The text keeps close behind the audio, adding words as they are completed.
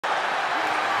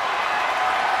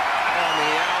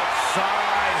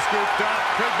outside. Scooped up.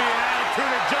 Could be an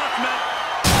attitude adjustment.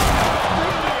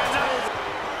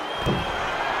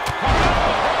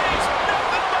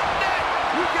 Nothing but net.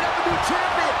 We could have a new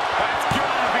champion. That's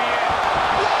gotta be it.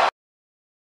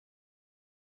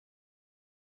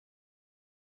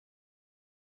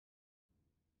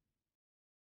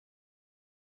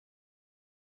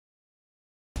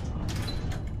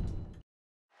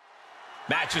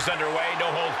 Match is underway, no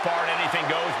holds barred, anything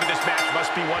goes, but this match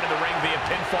must be won in the ring via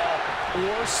pinfall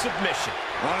or submission.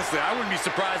 Honestly, I wouldn't be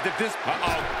surprised if this...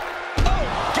 Oh,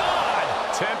 God!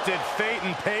 Tempted fate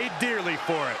and paid dearly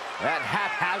for it. That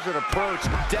haphazard approach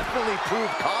definitely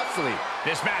proved costly.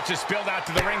 This match is spilled out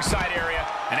to the ringside area,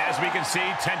 and as we can see,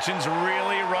 tension's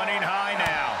really running high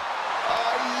now.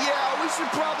 Yeah, we should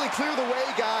probably clear the way,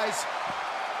 guys.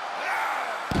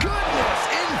 Goodness,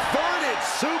 inverted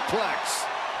suplex.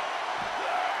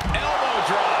 Elbow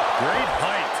drop. Great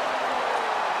height.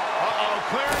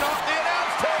 Clearing off the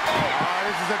announce table.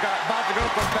 This is about to go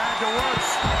from bad to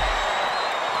worse.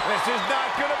 This is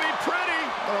not going to be pretty.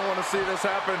 I don't want to see this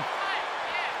happen.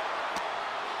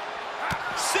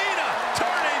 Cena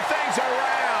turning things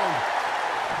around.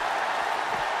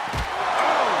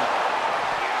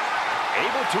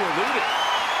 Able to elude it.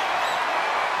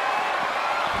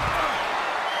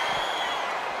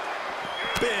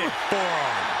 Big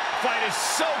forearm. Fight is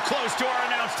so close to our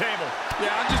announce table.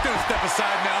 Yeah, I'm just going to step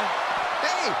aside now.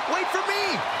 Hey, wait for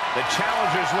me. The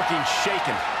challenger's looking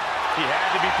shaken. He had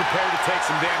to be prepared to take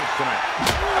some damage tonight.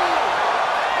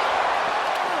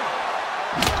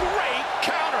 Great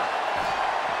counter.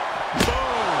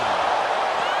 Boom.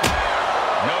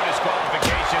 No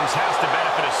disqualifications has to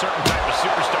benefit a certain type of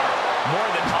superstar more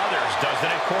than others,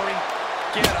 doesn't it, Corey?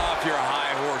 Get off your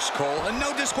high horse, Cole. And no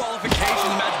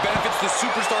disqualification match benefits the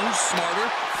superstar who's smarter,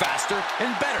 faster,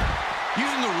 and better.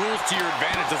 Using the rules to your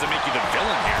advantage doesn't make you the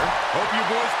villain here. Hope you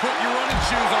boys put your running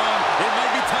shoes on. It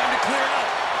might be time to clear up.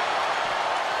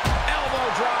 Elbow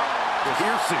drop.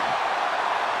 Piercing.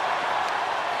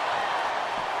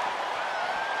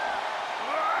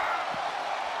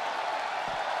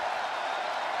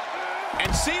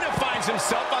 And Cena finds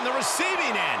himself on the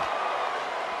receiving end.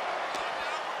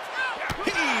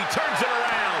 He turns it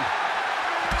around.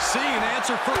 Seeing an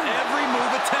answer for every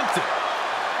move attempted.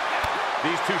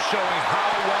 These two showing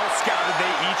how well scouted they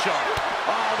each are.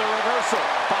 Oh, the reversal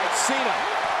by Cena.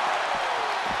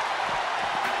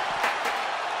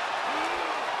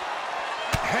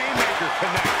 Haymaker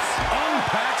connects.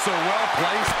 Unpacks a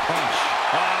well-placed punch.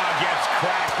 Gets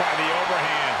cracked by the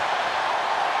overhand.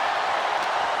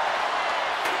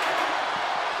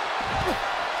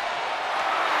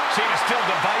 Cena's still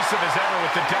divisive as ever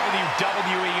with the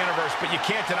WWE Universe, but you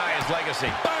can't deny his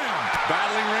legacy. Bam!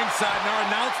 Battling ringside, and our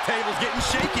announce table's getting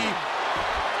shaky.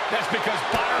 That's because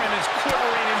Byron is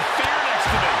quivering in fear next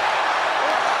to me.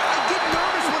 I get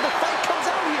nervous when the fight comes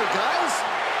out here, guys.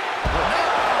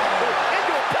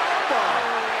 Into a powerbomb.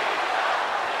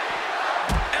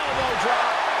 Elbow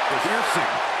drop.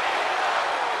 Piercing.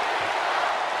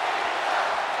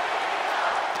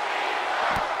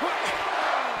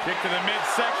 Kick to the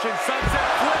midsection, sunset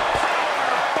flip,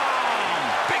 power bomb.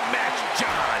 Big match,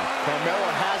 John. Carmelo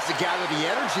has to gather the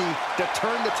energy to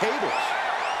turn the tables.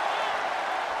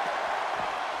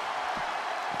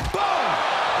 Boom!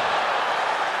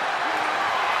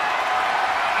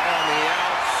 On the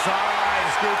outside,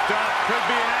 scooped up, could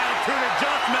be an attitude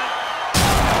adjustment.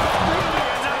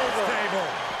 Table.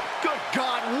 Good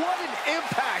God, what an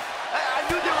impact. I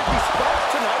knew there would be sparks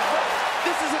tonight, but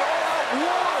this is an all-out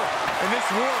war. And this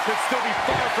war could still be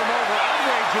far from over. I'd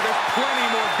wager there's plenty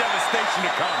more devastation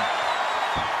to come.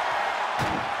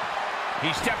 He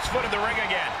steps foot in the ring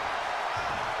again.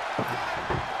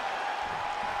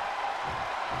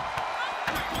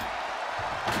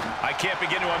 I can't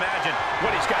begin to imagine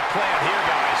what he's got planned here,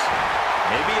 guys.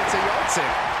 Maybe it's a yard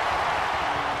sale.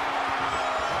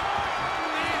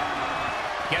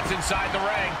 Gets inside the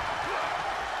ring.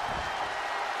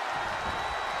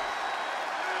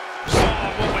 Saw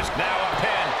what was now a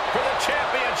pin for the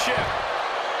championship.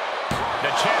 The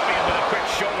champion with a quick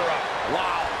shoulder up.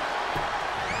 Wow.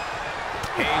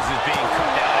 Hayes is being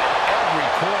cut down at every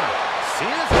corner.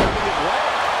 Cena's holding it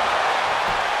well.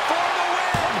 For the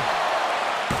win.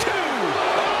 2.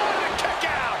 Oh, and a kick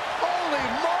out. Holy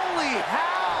moly,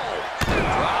 how?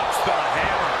 Drops the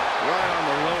hammer right on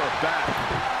the lower back.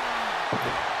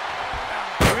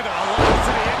 Look at the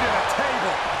velocity into the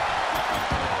table.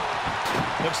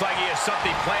 Looks like he has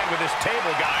something planned with his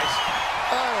table, guys.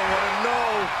 I don't want to know.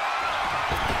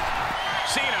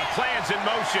 Cena plans in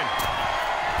motion.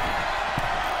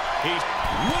 He's...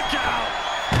 Look out!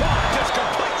 Oh, just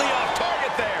completely off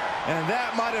target there. And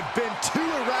that might have been too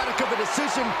erratic of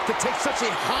decision to take such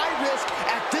a high risk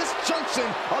at this junction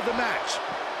of the match.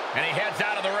 And he heads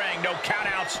out of the ring. No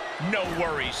countouts, no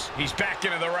worries. He's back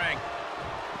into the ring.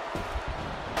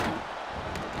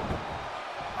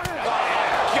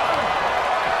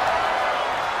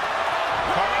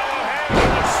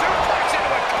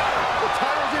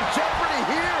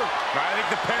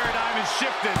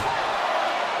 Shifted. 2.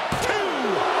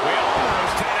 We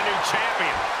almost had a new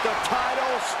champion. The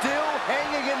title still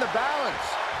hanging in the balance.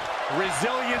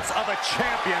 Resilience of a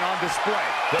champion on display.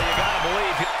 Well, you gotta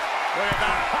believe it. Look at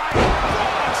that high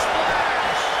frog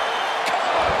splash.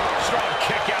 Strong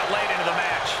kick out late into the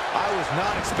match. I was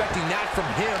not expecting that from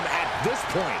him at this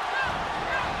point.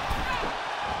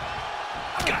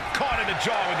 Got caught in the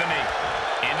jaw with the knee.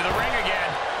 Into the ring again.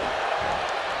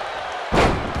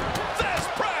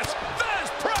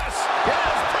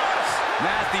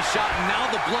 Nasty shot, and now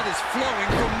the blood is flowing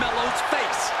from Melo's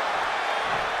face.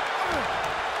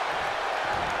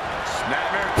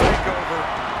 Snapmare takeover,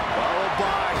 followed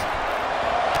by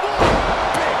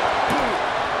big boot.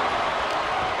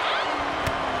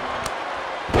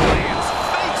 Lands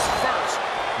face first.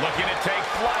 Looking to take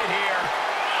flight here.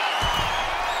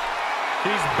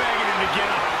 He's begging him to get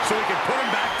up so he can put him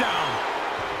back down.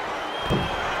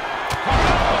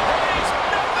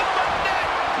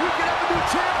 We can have a new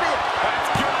champion. That's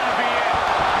gotta be it.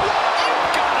 You've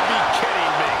gotta be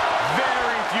kidding me.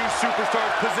 Very few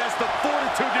superstars possess the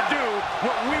fortitude to do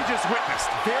what we just witnessed.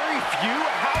 Very few?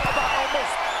 How about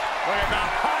almost? Look at that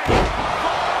high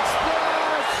Frog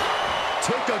splash!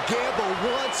 Took a gamble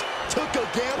once, took a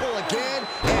gamble again,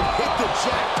 and hit the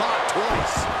jackpot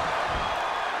twice.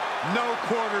 No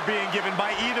quarter being given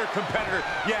by either competitor.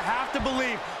 You have to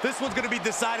believe this one's going to be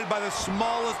decided by the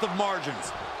smallest of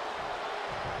margins.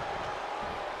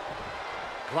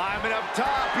 Climbing up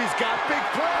top, he's got big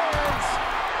plans.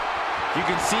 You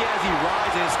can see as he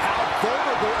rises how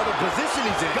Vulnerable of a position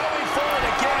he's in. going forward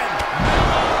again.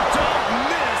 Melo don't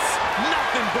miss.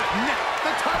 Nothing but net.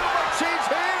 The title might change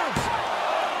hands.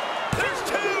 There's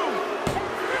 2.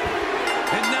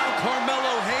 And now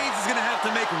Carmelo Hayes is going to have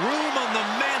to make room on the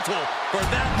mantle for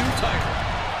that new title.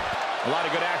 A lot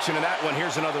of good action in that one.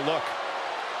 Here's another look.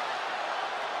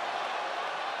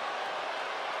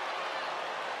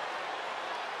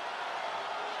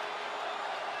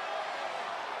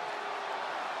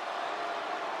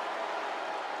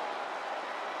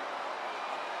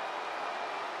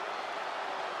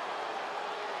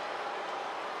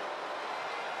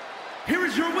 Here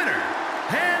is your winner,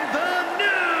 and the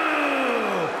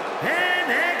new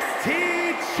NXT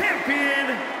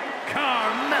Champion,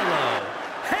 Carmelo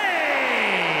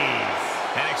Hayes.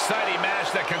 An exciting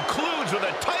match that concludes with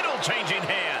a title-changing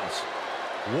hands.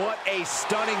 What a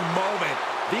stunning moment.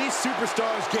 These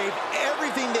superstars gave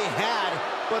everything they had,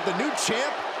 but the new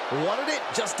champ wanted it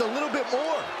just a little bit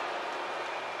more.